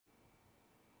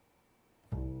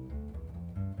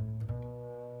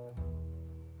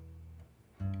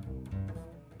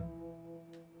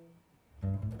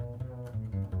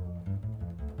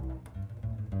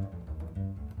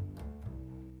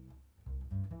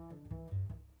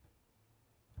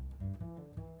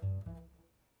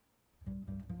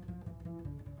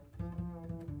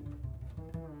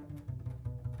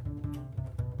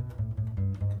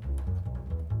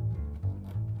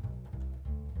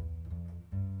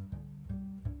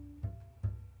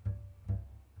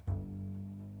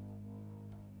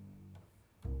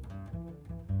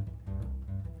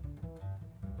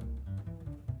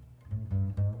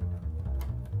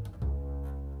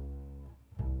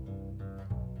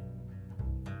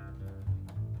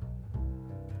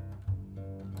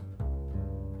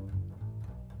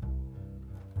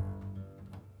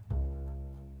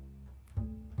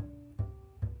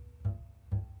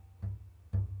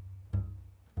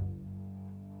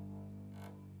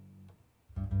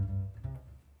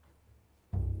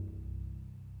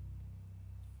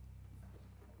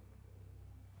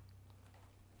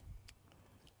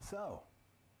So,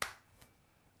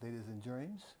 ladies and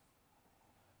germs,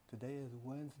 today is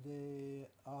Wednesday,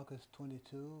 August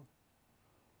 22,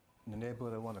 in the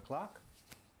neighborhood of 1 o'clock.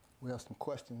 We have some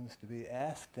questions to be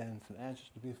asked and some answers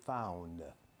to be found.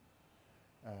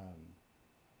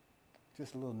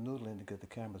 Just a little noodling to get the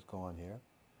cameras going here.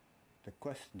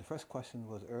 The first question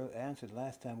was answered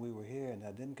last time we were here, and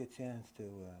I didn't get a chance to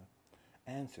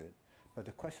answer it. But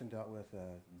the question dealt with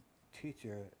a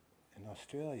teacher in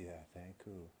Australia, I think,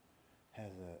 who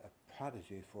has a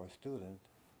prodigy for a student,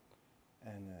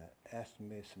 and asked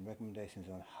me some recommendations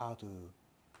on how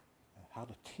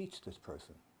to teach this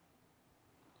person.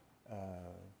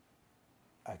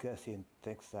 I guess he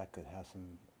thinks I could have some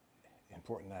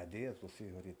important ideas. We'll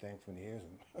see what he thinks when he hears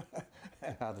them,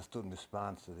 and how the student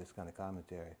responds to this kind of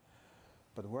commentary.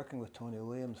 But working with Tony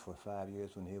Williams for 5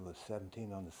 years when he was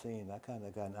 17 on the scene, I kind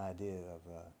of got an idea of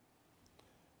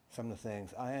some of the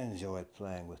things I enjoyed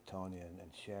playing with Tony and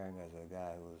sharing as a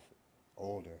guy who was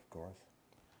older, of course.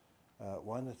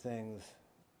 One of the things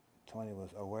Tony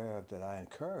was aware of that I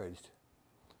encouraged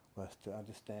was to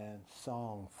understand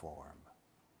song form.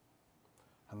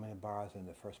 How many bars in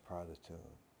the first part of the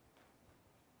tune?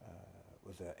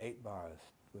 Was there 8 bars?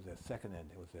 Was there a second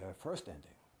ending? Was there a first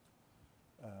ending?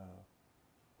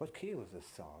 What key was this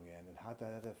song in, and how did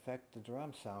that affect the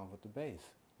drum sound with the bass?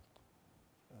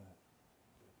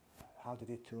 How did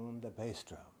he tune the bass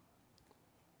drum?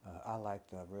 I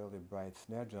liked a really bright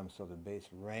snare drum so the bass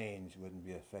range wouldn't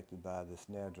be affected by the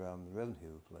snare drum rhythm he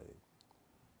played.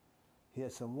 He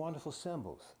had some wonderful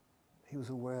cymbals. He was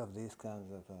aware of these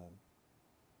kinds of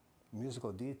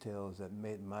musical details that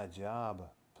made my job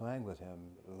playing with him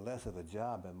less of a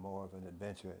job and more of an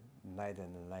adventure, night in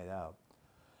and night out.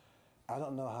 I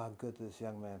don't know how good this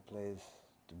young man plays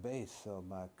the bass, so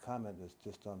my comment is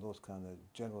just on those kind of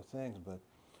general things, but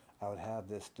I would have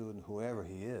this student, whoever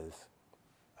he is,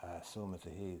 I assume it's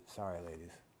a he, sorry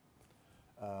ladies,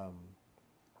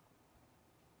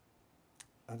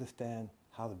 understand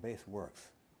how the bass works.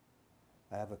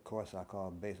 I have a course I call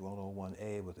Bass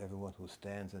 101A with everyone who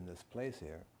stands in this place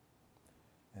here.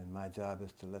 And my job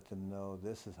is to let them know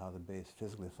this is how the bass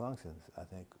physically functions. I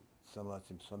think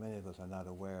so many of us are not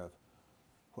aware of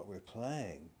what we're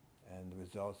playing and the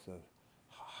results of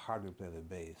how hard we play the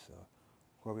bass, or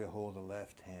where we hold the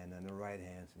left hand and the right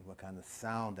hand, and what kind of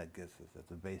sound that gives us as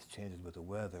the bass changes with the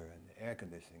weather and the air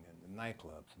conditioning and the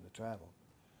nightclubs and the travel.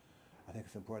 I think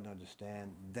it's important to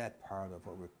understand that part of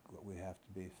what we have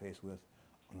to be faced with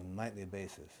on a nightly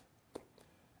basis.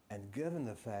 And given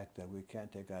the fact that we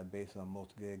can't take our bass on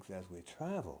most gigs as we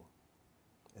travel,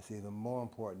 it's even more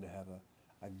important to have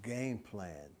a game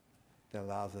plan that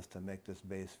allows us to make this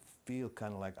bass feel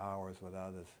kind of like ours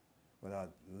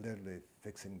without literally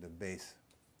fixing the bass.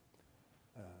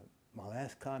 My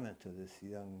last comment to this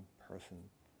young person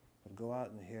would go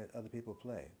out and hear other people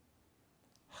play.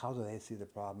 How do they see the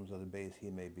problems of the bass he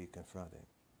may be confronting?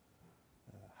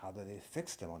 How do they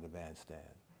fix them on the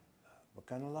bandstand? What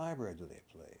kind of library do they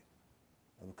play?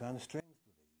 What kind of strings do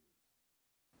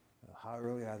they use? How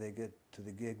early are they get to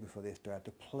the gig before they start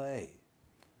to play?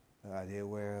 Are they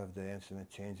aware of the instrument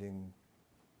changing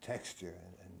texture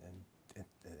and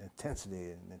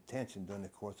intensity and intention during the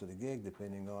course of the gig,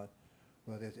 depending on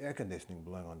whether there's air conditioning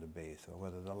blowing on the bass or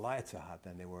whether the lights are hot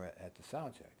than they were at the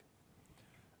sound check?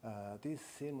 These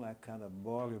seem like kind of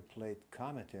boilerplate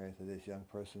commentary to this young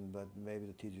person, but maybe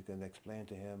the teacher can explain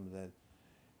to him that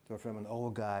they're from an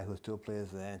old guy who still plays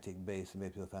the antique bass, and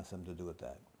maybe he'll find something to do with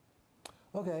that.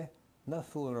 Okay, enough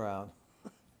fooling around.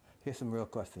 Here's some real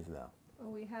questions now.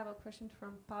 We have a question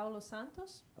from Paulo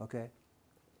Santos. Okay.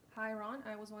 Hi Ron,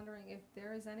 I was wondering if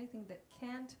there is anything that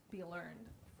can't be learned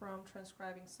from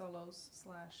transcribing solos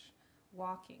 /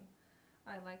 walking.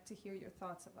 I'd like to hear your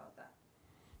thoughts about that.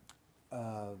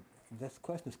 This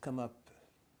question has come up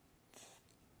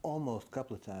almost a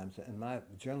couple of times, and my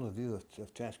general view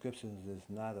of transcriptions is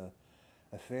not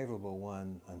a favorable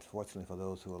one, unfortunately, for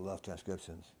those who love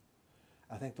transcriptions.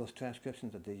 I think those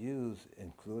transcriptions that they use,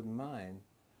 including mine,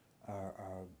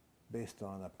 are based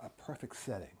on a perfect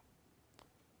setting.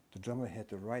 The drummer hit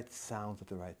the right sounds at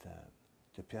the right time.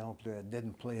 The piano player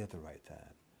didn't play at the right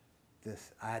time.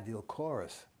 This ideal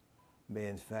chorus may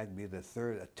in fact be the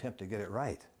third attempt to get it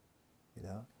right. You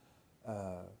know?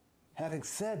 Having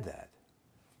said that,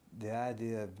 the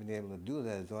idea of being able to do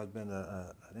that has always been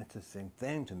an interesting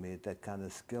thing to me, that kind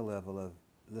of skill level of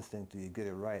listening to you get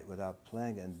it right without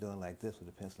playing it and doing like this with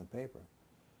a pencil and paper.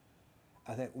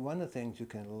 I think one of the things you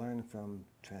can learn from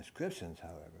transcriptions,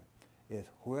 however, is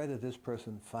where did this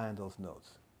person find those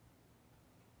notes?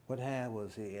 What hand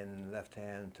was he in left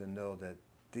hand to know that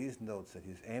these notes that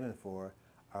he's aiming for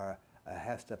are a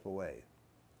half step away?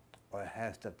 or a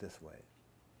half step this way.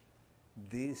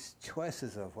 These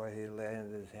choices of where he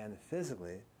landed his hand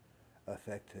physically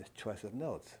affect his choice of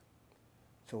notes.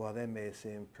 So while they may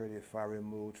seem pretty far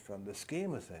removed from the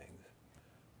scheme of things,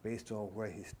 based on where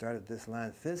he started this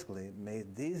line physically,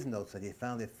 made these notes that he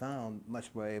finally found much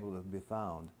more able to be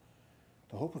found.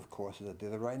 The hope, of course, is that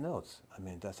they're the right notes. I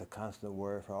mean, that's a constant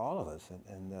worry for all of us.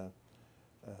 And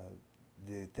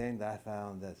the thing that I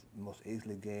found that's most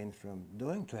easily gained from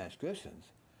doing transcriptions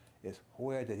is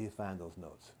where did he find those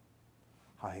notes?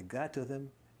 How he got to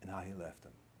them and how he left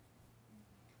them.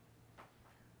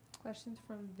 Questions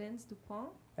from Vince Dupont.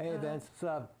 Hey, Vince, what's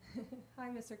up? Hi,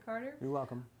 Mr. Carter. You're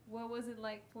welcome. What was it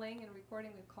like playing and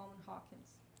recording with Coleman Hawkins?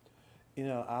 You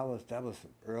know, that was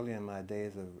early in my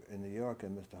days in New York,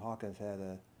 and Mr. Hawkins had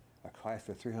a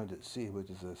Chrysler 300C, which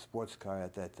is a sports car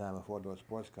at that time, a four-door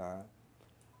sports car.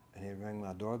 And he rang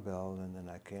my doorbell, and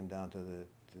then I came down to the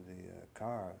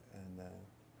car, and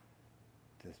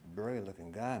this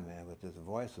burly-looking guy, man, with his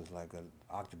voice was like an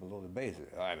octave below the bass.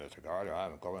 Hi, Mr. Carter.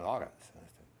 I'm Coleman Hawkins. And I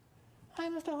said, hi,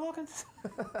 Mr. Hawkins.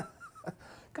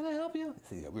 Can I help you?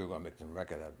 He said, yeah, we were going to make some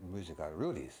music out of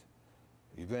Rudy's.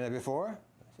 You been there before?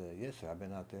 I said, yes, sir. I've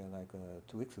been out there like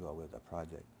 2 weeks ago with a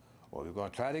project. Well, we're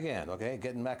going to try it again, okay?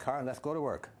 Get in my car and let's go to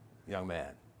work, young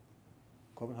man.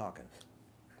 Coleman Hawkins.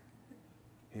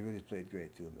 He really played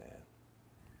great too, man.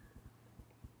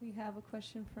 We have a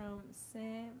question from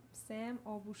Sam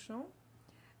Aubuchon.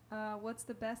 What's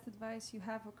the best advice you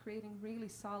have for creating really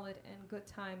solid and good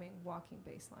timing walking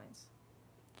bass lines?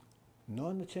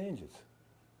 Knowing the changes.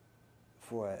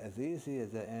 For as easy as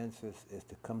the answer is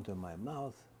to come to my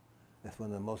mouth, that's one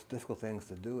of the most difficult things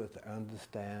to do, is to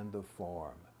understand the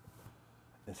form.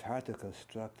 It's hard to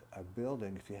construct a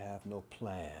building if you have no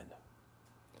plan.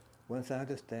 Once I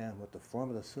understand what the form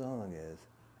of the song is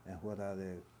and what are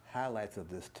the highlights of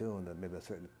this tune, that maybe a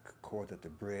certain chord at the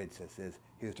bridge that says,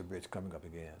 here's the bridge coming up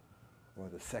again, or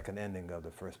the second ending of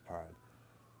the first part.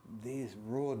 These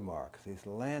road marks, these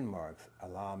landmarks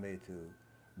allow me to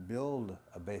build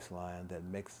a bass line that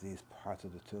makes these parts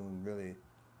of the tune really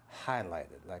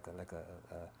highlighted, like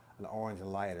an orange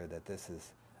lighter, that this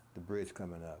is the bridge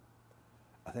coming up.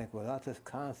 I think without this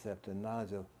concept and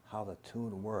knowledge of how the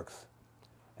tune works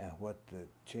and what the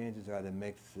changes are that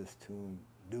makes this tune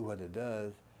do what it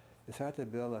does, it's hard to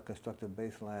build a constructive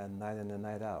bass line night in and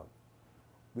night out.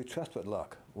 We trust with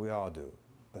luck, we all do,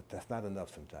 but that's not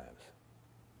enough sometimes.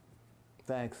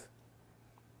 Thanks.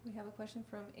 We have a question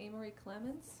from Amory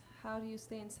Clemens. How do you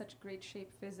stay in such great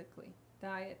shape physically?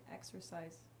 Diet,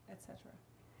 exercise, etc.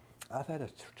 I've had a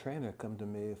trainer come to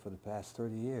me for the past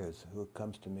 30 years who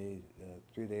comes to me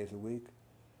 3 days a week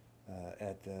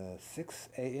at 6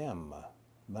 a.m.,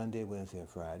 Monday, Wednesday, and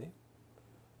Friday.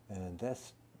 And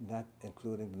that's not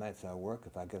including the nights I work.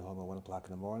 If I get home at 1 o'clock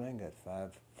in the morning, at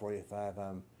 5:45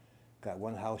 I'm got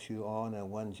one house shoe on and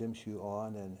one gym shoe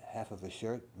on and half of a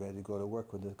shirt ready to go to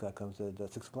work when this guy comes at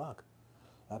 6 o'clock.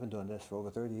 I've been doing this for over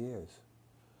 30 years.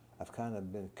 I've kind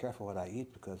of been careful what I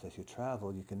eat, because as you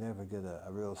travel, you can never get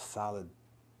a real solid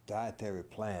dietary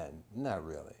plan. Not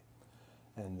really.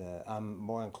 And I'm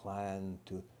more inclined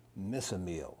to miss a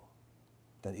meal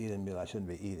than eat a meal I shouldn't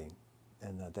be eating.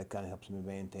 And that kind of helps me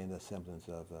maintain the semblance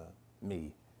of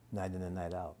me, night in and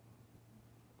night out.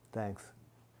 Thanks.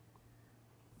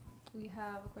 We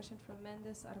have a question from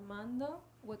Mendes Armando.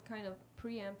 What kind of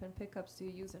preamp and pickups do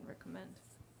you use and recommend?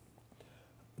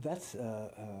 That's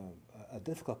a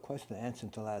difficult question to answer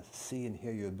until I see and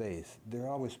hear your bass. They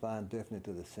all respond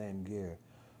differently to the same gear.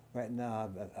 Right now,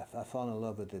 I've fallen in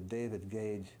love with the David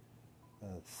Gage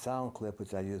sound clip,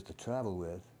 which I use to travel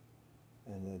with.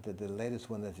 And the latest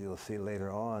one that you'll see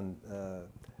later on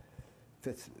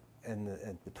fits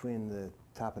in between the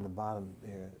top and the bottom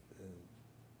here.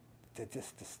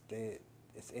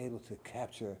 It's able to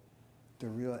capture the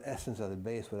real essence of the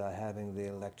bass without having the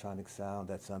electronic sound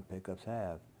that some pickups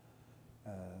have.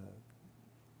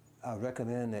 I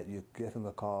recommend that you give him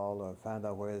a call or find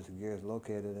out where his gear is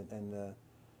located and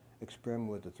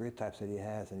experiment with the 3 types that he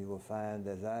has, and you will find,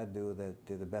 as I do, that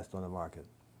they're the best on the market.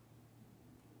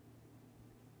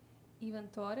 Ivan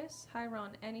Torres. Hi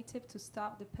Ron, any tip to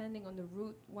stop depending on the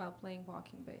route while playing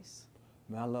walking bass?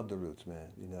 Man, I love the roots, man.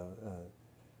 You know,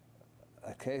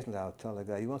 occasionally I'll tell a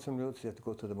guy, you want some roots? You have to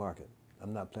go to the market.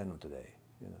 I'm not playing them today,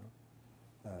 you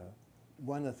know.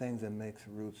 One of the things that makes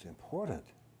roots important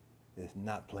is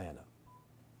not playing them.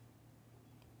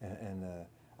 And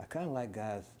I kind of like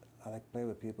guys, I like to play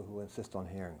with people who insist on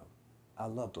hearing them. I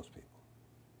love those people.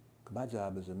 My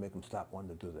job is to make them stop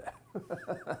wanting to do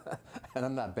that. And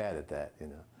I'm not bad at that, you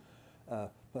know.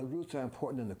 But roots are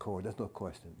important in the chord, there's no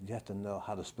question. You have to know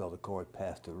how to spell the chord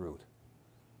past the root.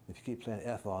 If you keep playing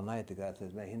F all night, the guy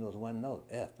says, man, he knows one note,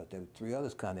 F, but there were three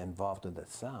others kind of involved in that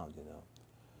sound, you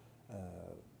know.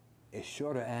 A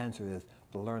shorter answer is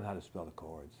to learn how to spell the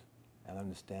chords and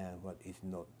understand what each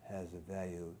note has a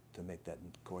value to make that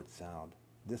chord sound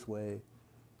this way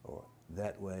or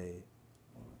that way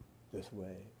or this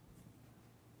way.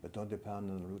 But don't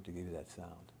depend on the root to give you that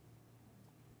sound.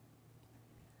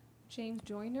 James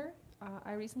Joyner,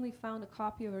 I recently found a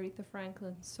copy of Aretha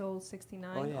Franklin's Soul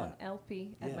 69 on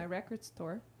LP at my record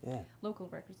store, local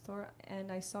record store,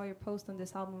 and I saw your post on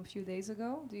this album a few days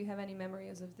ago. Do you have any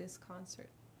memories of this concert?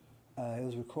 It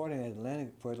was recording at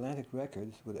for Atlantic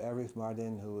Records with Arif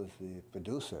Mardin, who was the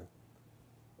producer.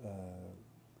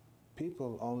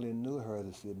 People only knew her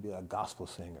to be a gospel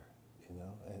singer, you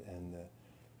know, and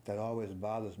that always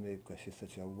bothers me because she's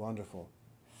such a wonderful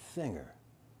singer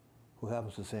who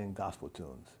happens to sing gospel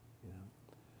tunes, you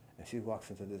know. And she walks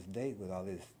into this date with all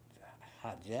these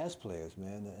hot jazz players,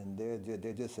 man, and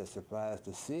they're just as surprised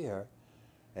to see her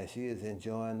as she is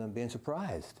enjoying them being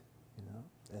surprised, you know.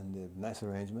 And the nice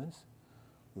arrangements.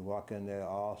 We walk in there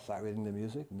all sight reading the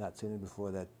music, not seen it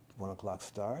before that 1 o'clock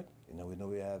start. You know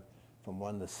we have from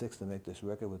 1 to 6 to make this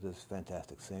record with this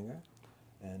fantastic singer.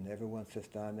 And everyone sits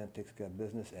down and takes care of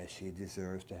business as she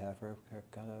deserves to have her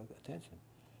kind of attention.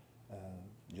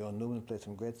 Joe Newman played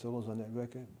some great solos on that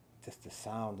record. Just the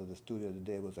sound of the studio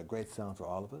today was a great sound for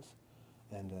all of us.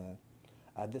 And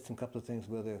I did some couple of things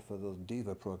with her for those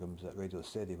diva programs at Radio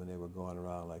City when they were going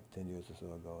around like 10 years or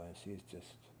so ago. And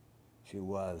she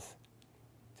was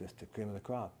just the cream of the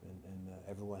crop. And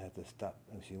everyone had to stop.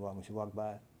 And when she walked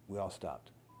by, we all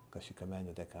stopped because she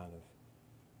commanded that kind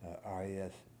of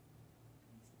RES,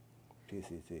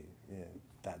 PCT,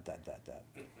 yeah, ...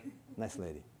 Nice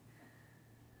lady.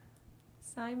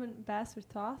 Simon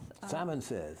Bassertoth. Simon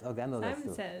Says. Okay, I know that.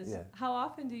 Simon Says. Yeah. How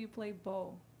often do you play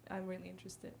bow? I'm really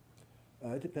interested.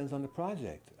 It depends on the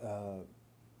project.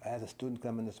 I had a student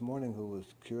come in this morning who was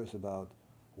curious about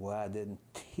why I didn't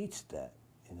teach that,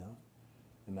 you know.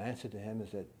 And my answer to him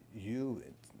is that you,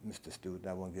 Mr. Student,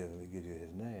 I won't give you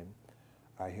his name,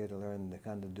 are here to learn to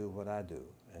kind of do what I do,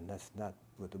 and that's not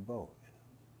with the bow.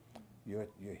 You know?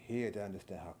 You're here to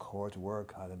understand how chords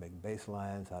work, how to make bass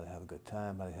lines, how to have a good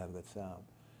time, how to have a good sound.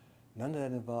 None of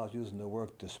that involves using the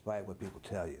work despite what people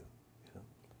tell you. You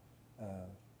know?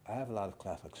 I have a lot of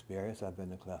classical experience. I've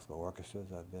been in classical orchestras,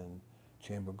 I've been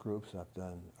chamber groups, I've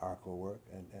done arco work,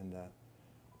 and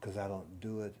because I don't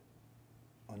do it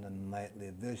on a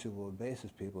nightly visual basis,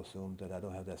 people assume that I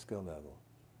don't have that skill level.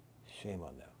 Shame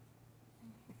on them.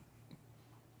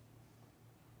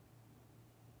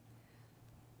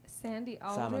 Sandy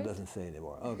Aldrich. Simon doesn't say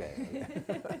anymore. Okay.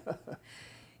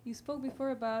 You spoke before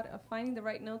about finding the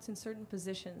right notes in certain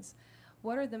positions.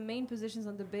 What are the main positions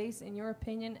on the bass, in your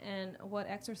opinion, and what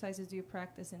exercises do you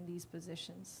practice in these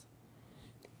positions?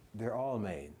 They're all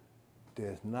main.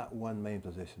 There's not one main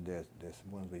position. There's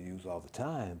ones we use all the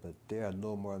time, but they are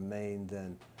no more main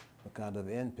than the kind of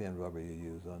end pin rubber you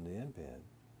use on the end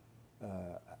pin.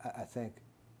 I think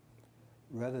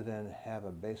rather than have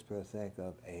a bass player think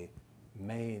of a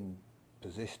main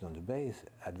position on the bass,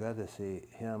 I'd rather see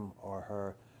him or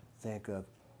her think of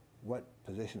what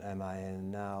position am I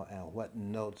in now and what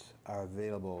notes are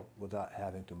available without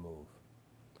having to move.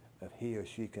 If he or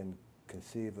she can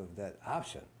conceive of that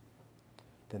option,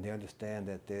 then they understand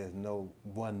that there's no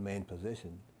one main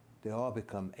position. They all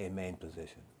become a main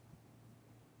position.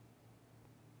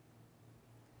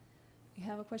 We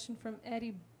have a question from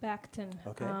Eddie Backton.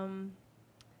 Okay.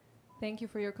 Thank you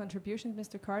for your contributions,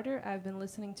 Mr. Carter. I've been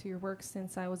listening to your work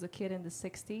since I was a kid in the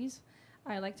 60s.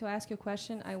 I'd like to ask you a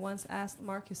question I once asked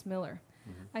Marcus Miller.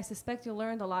 Mm-hmm. I suspect you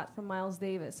learned a lot from Miles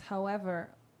Davis. However,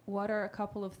 what are a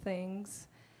couple of things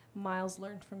Miles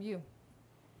learned from you?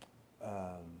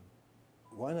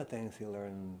 One of the things he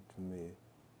learned from me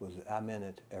was that I'm in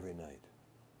it every night.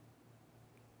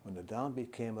 When the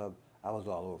downbeat came up, I was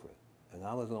all over it. And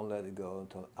I was going to let it go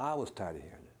until I was tired of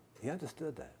hearing it. He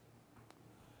understood that.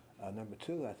 Number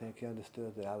two, I think he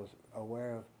understood that I was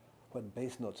aware of what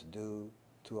bass notes do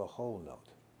to a whole note.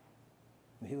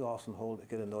 And he would often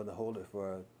get a note and hold it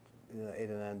for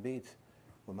 8 or 9 beats.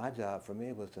 Well, my job for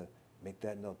me was to make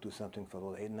that note do something for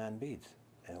those 8 or 9 beats.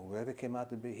 And wherever it came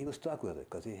out to be, he was stuck with it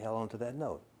because he held on to that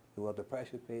note. Well, the price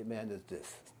you paid, man, is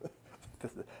this.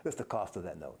 This is the cost of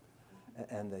that note.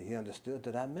 And he understood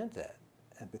that I meant that.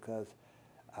 And because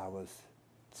I was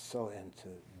so into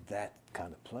that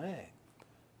kind of playing,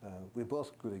 we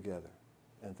both grew together.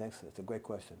 And thanks, it's a great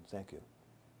question. Thank you.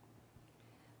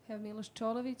 We have Milos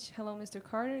Cholovic. Hello, Mr.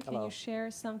 Carter. Hello. Can you share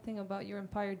something about your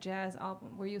Empire Jazz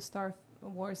album? Were you a Star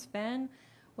Wars fan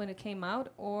when it came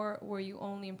out, or were you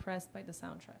only impressed by the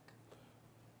soundtrack?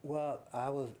 Well, I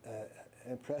was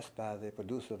impressed by the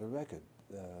producer of the record,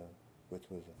 which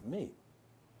was me.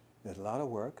 There's a lot of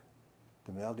work.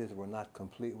 The melodies were not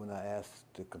complete when I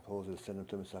asked the composer to send them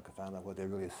to me so I could find out what they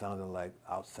really sounded like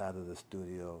outside of the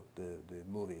studio, the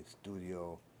movie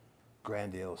studio,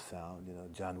 grandiose sound. You know,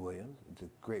 John Williams is a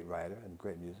great writer and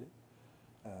great music.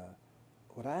 Uh,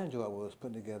 what I enjoyed was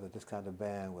putting together this kind of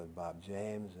band with Bob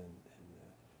James and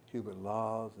Hubert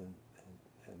Laws and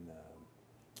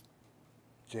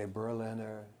Jay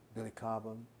Berliner, Billy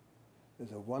Cobham.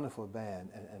 It's a wonderful band,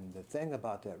 and the thing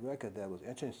about that record that was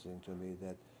interesting to me,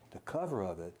 that the cover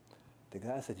of it, the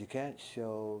guy said you can't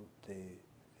show the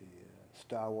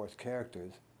Star Wars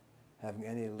characters having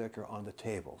any liquor on the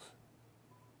tables.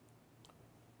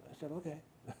 I said, okay.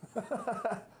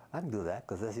 I can do that,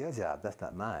 because that's your job, that's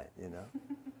not mine, you know.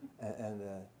 and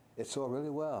it sold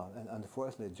really well, and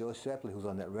unfortunately Joe Shepley, who's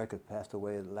on that record, passed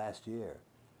away last year,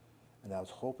 and I was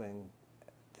hoping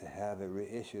to have it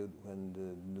reissued when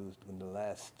the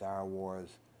last Star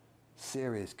Wars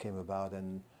series came about,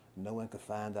 and no one could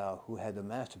find out who had the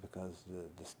master, because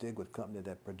the Stigwood company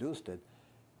that produced it,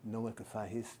 no one could find.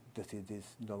 He's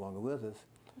no longer with us,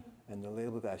 and the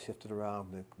label got shifted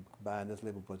around. Buying this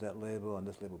label bought that label, and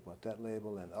this label bought that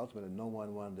label, and ultimately no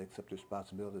one wanted to accept the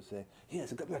responsibility to say, "Yeah,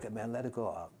 it's a good record, man. Let it go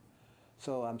out."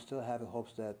 So I'm still having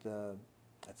hopes that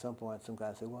at some point some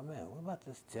guy say, "Well, man, what about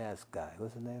this jazz guy?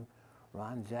 What's his name?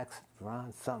 Ron Jackson,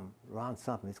 Ron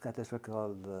something. He's got this record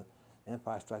called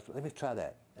Empire Strikes. Let me try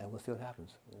that, and we'll see what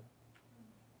happens." Yeah.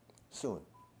 Soon.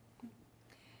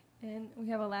 And we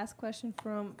have a last question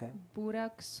from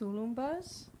Burak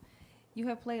Sulumbas. You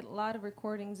have played a lot of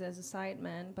recordings as a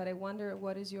sideman, but I wonder,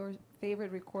 what is your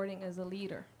favorite recording as a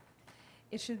leader?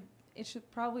 It should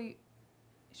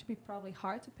be probably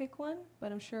hard to pick one,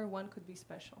 but I'm sure one could be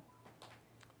special.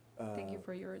 Thank you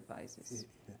for your advices.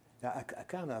 Now, I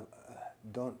kind of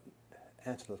don't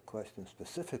answer those questions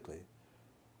specifically,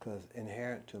 because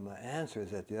inherent to my answer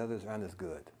is that the others aren't as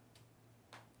good.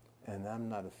 And I'm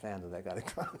not a fan of that kind of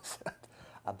concept.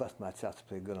 I bust my chops to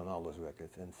play good on all those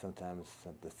records, and sometimes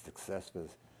the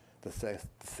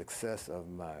success of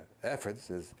my efforts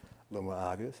is a little more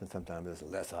obvious, and sometimes it's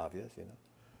less obvious, you know.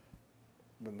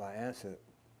 But my answer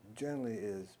generally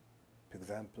is because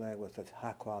I'm playing with such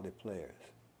high-quality players.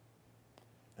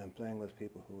 I'm playing with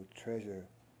people who treasure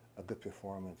a good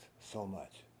performance so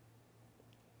much,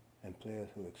 and players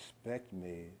who expect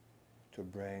me to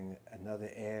bring another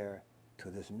air to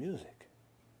this music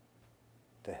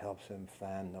that helps them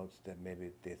find notes that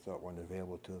maybe they thought weren't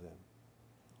available to them,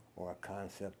 or a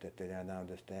concept that they don't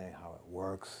understand how it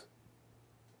works,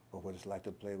 or what it's like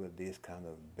to play with these kind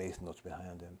of bass notes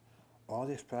behind them. All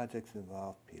these projects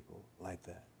involve people like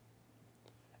that.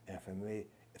 And for me,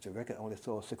 if the record only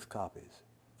sold 6 copies,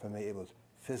 for me it was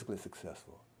physically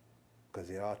successful, because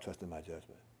they all trusted my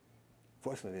judgment.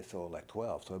 Fortunately, they sold like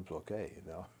 12, so it was okay,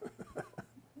 you know.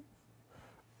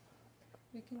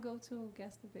 We can go to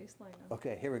Guess the Bass Line now.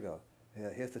 Okay, here we go.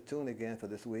 Here's the tune again for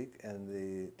this week, and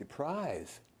the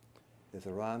prize is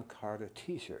a Ron Carter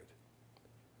t-shirt.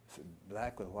 It's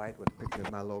black with white with a picture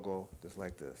of my logo, just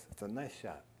like this. It's a nice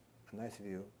shot, a nice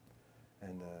view,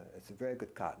 and it's a very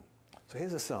good cotton. So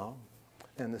here's a song,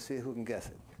 and let's see who can guess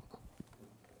it.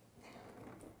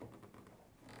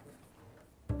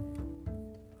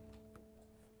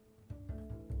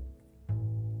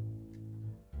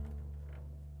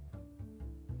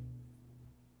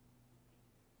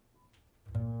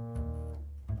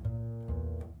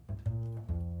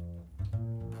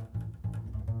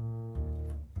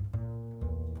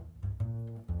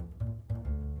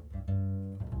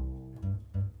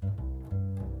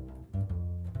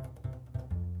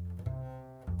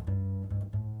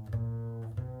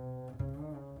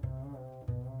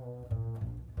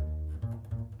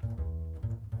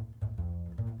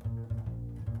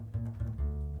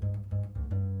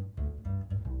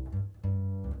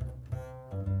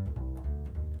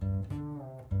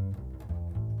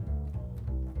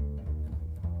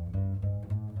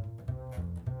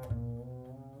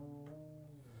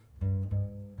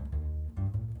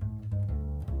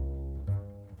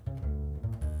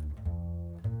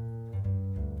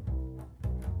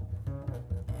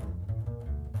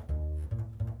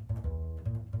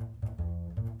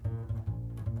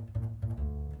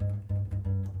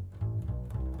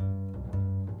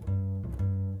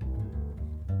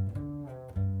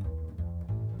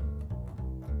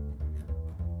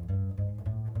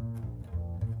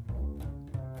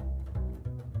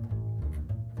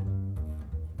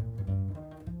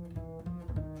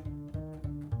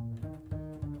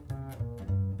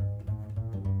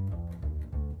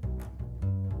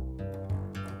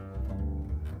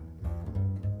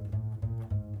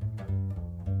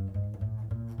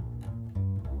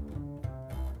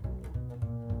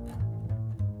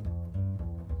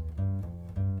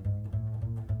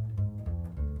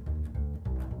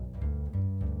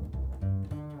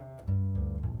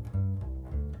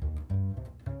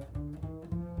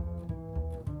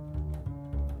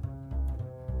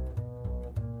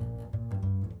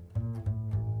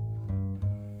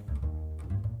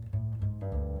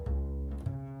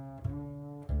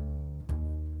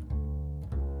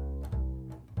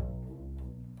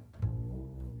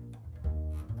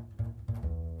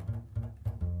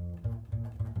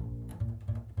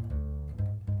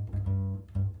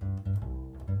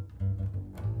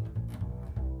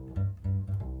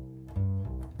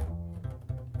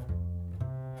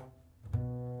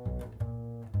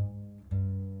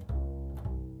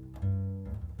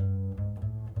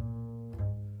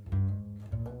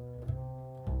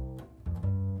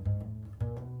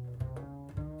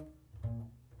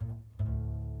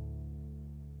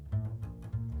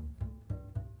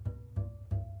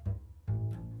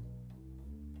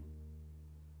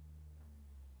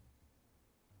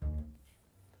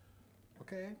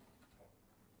 Okay.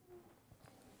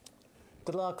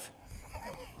 Good luck.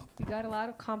 You got a lot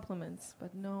of compliments,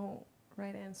 but no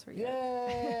right answer yet.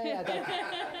 Yay!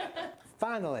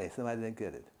 Finally, somebody didn't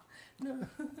get it.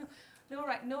 No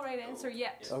right answer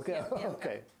yet. Okay, Yeah.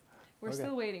 okay. We're Okay.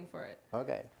 still waiting for it.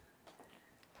 Okay.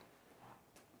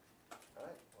 All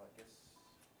right, well, I guess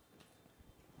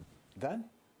Done?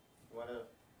 you want to.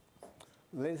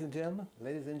 Ladies and gentlemen,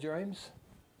 ladies and germs,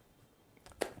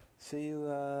 see you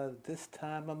this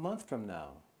time a month from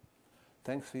now.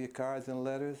 Thanks for your cards and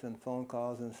letters and phone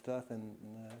calls and stuff, and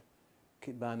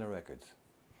keep buying the records.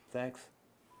 Thanks.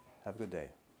 Have a good day.